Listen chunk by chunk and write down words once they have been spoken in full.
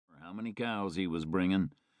how many cows he was bringing,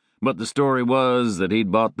 but the story was that he'd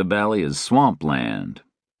bought the valley as swampland,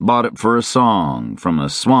 bought it for a song from a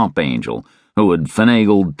swamp angel who had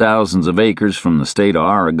finagled thousands of acres from the state of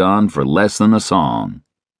Oregon for less than a song.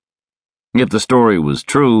 If the story was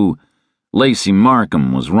true, Lacey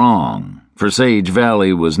Markham was wrong, for Sage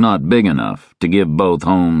Valley was not big enough to give both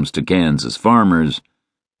homes to Kansas farmers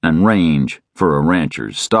and range for a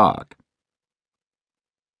rancher's stock.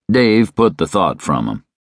 Dave put the thought from him.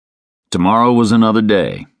 Tomorrow was another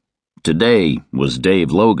day. Today was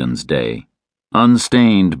Dave Logan's day,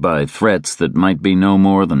 unstained by threats that might be no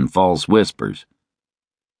more than false whispers.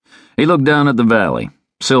 He looked down at the valley,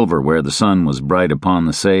 silver where the sun was bright upon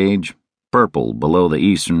the sage, purple below the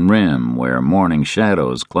eastern rim where morning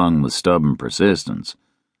shadows clung with stubborn persistence.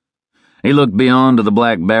 He looked beyond to the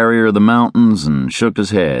black barrier of the mountains and shook his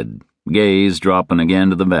head, gaze dropping again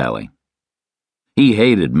to the valley. He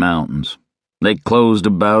hated mountains. They closed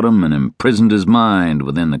about him and imprisoned his mind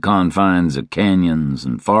within the confines of canyons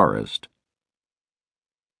and forest.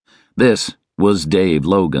 This was Dave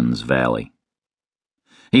Logan's valley.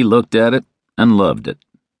 He looked at it and loved it.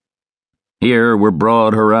 Here were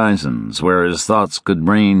broad horizons where his thoughts could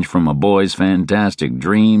range from a boy's fantastic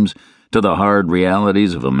dreams to the hard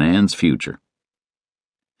realities of a man's future.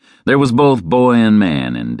 There was both boy and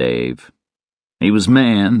man in Dave. He was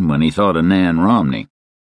man when he thought of Nan Romney,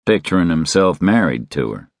 picturing himself married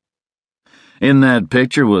to her. In that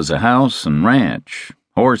picture was a house and ranch,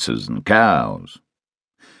 horses and cows.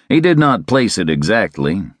 He did not place it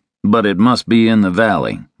exactly, but it must be in the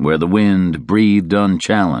valley where the wind breathed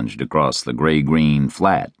unchallenged across the gray-green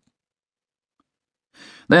flat.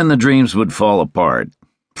 Then the dreams would fall apart,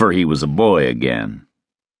 for he was a boy again.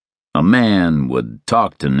 A man would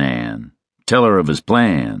talk to Nan, tell her of his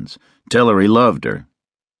plans, tell her he loved her.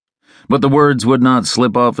 But the words would not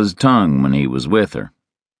slip off his tongue when he was with her.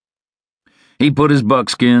 He put his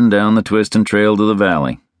buckskin down the twisting trail to the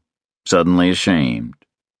valley, suddenly ashamed.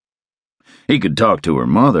 He could talk to her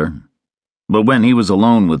mother, but when he was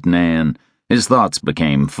alone with Nan, his thoughts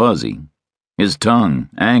became fuzzy, his tongue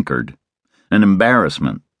anchored, and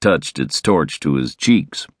embarrassment touched its torch to his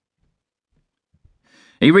cheeks.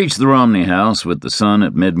 He reached the Romney house with the sun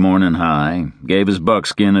at mid-morning high, gave his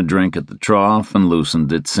buckskin a drink at the trough, and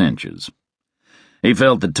loosened its cinches. He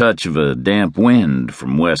felt the touch of a damp wind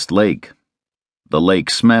from West Lake. The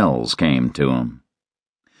lake smells came to him.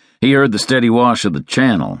 He heard the steady wash of the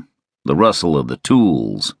channel, the rustle of the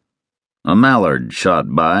tools. A mallard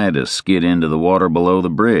shot by to skid into the water below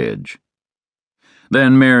the bridge.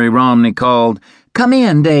 Then Mary Romney called, "Come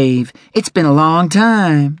in, Dave. It's been a long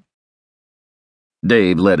time."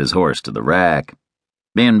 Dave led his horse to the rack.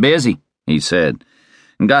 "Been busy," he said.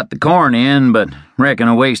 "Got the corn in, but reckon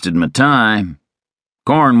I wasted my time.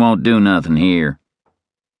 Corn won't do nothing here."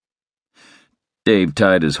 Dave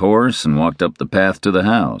tied his horse and walked up the path to the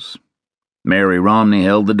house. Mary Romney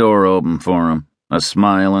held the door open for him, a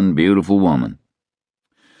smiling, beautiful woman.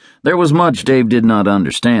 There was much Dave did not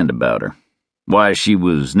understand about her. Why she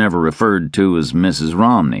was never referred to as Mrs.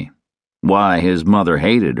 Romney. Why his mother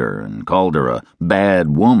hated her and called her a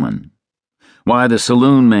bad woman. Why the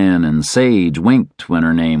saloon man and Sage winked when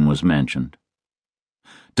her name was mentioned.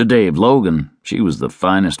 To Dave Logan, she was the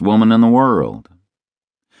finest woman in the world.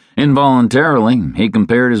 Involuntarily, he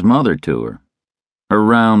compared his mother to her, her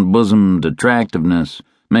round-bosomed attractiveness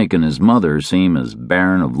making his mother seem as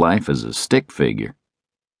barren of life as a stick figure.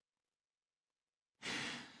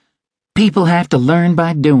 People have to learn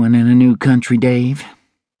by doing in a new country, Dave.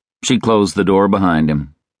 She closed the door behind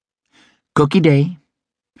him. Cookie day.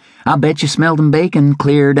 I'll bet you smelled them bacon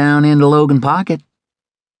clear down into Logan Pocket.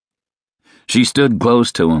 She stood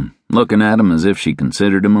close to him, looking at him as if she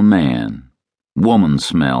considered him a man. Woman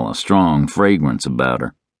smell, a strong fragrance about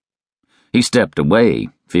her. He stepped away,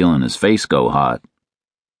 feeling his face go hot.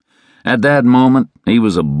 At that moment, he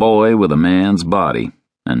was a boy with a man's body,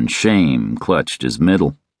 and shame clutched his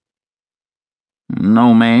middle.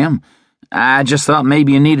 "No, ma'am. I just thought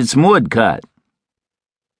maybe you needed some wood cut."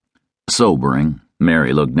 Sobering,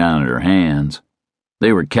 Mary looked down at her hands.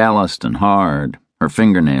 They were calloused and hard, her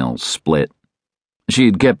fingernails split. She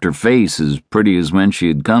had kept her face as pretty as when she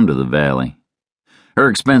had come to the valley. Her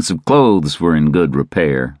expensive clothes were in good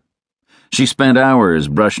repair. She spent hours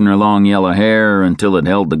brushing her long yellow hair until it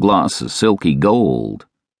held the gloss of silky gold.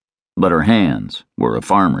 But her hands were a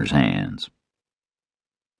farmer's hands.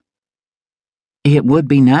 "It would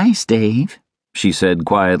be nice, Dave," she said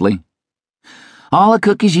quietly. "All the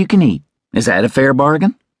cookies you can eat. Is that a fair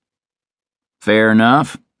bargain?" "Fair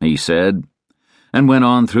enough," he said, and went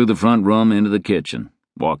on through the front room into the kitchen,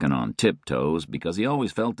 walking on tiptoes because he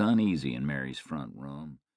always felt uneasy in Mary's front room.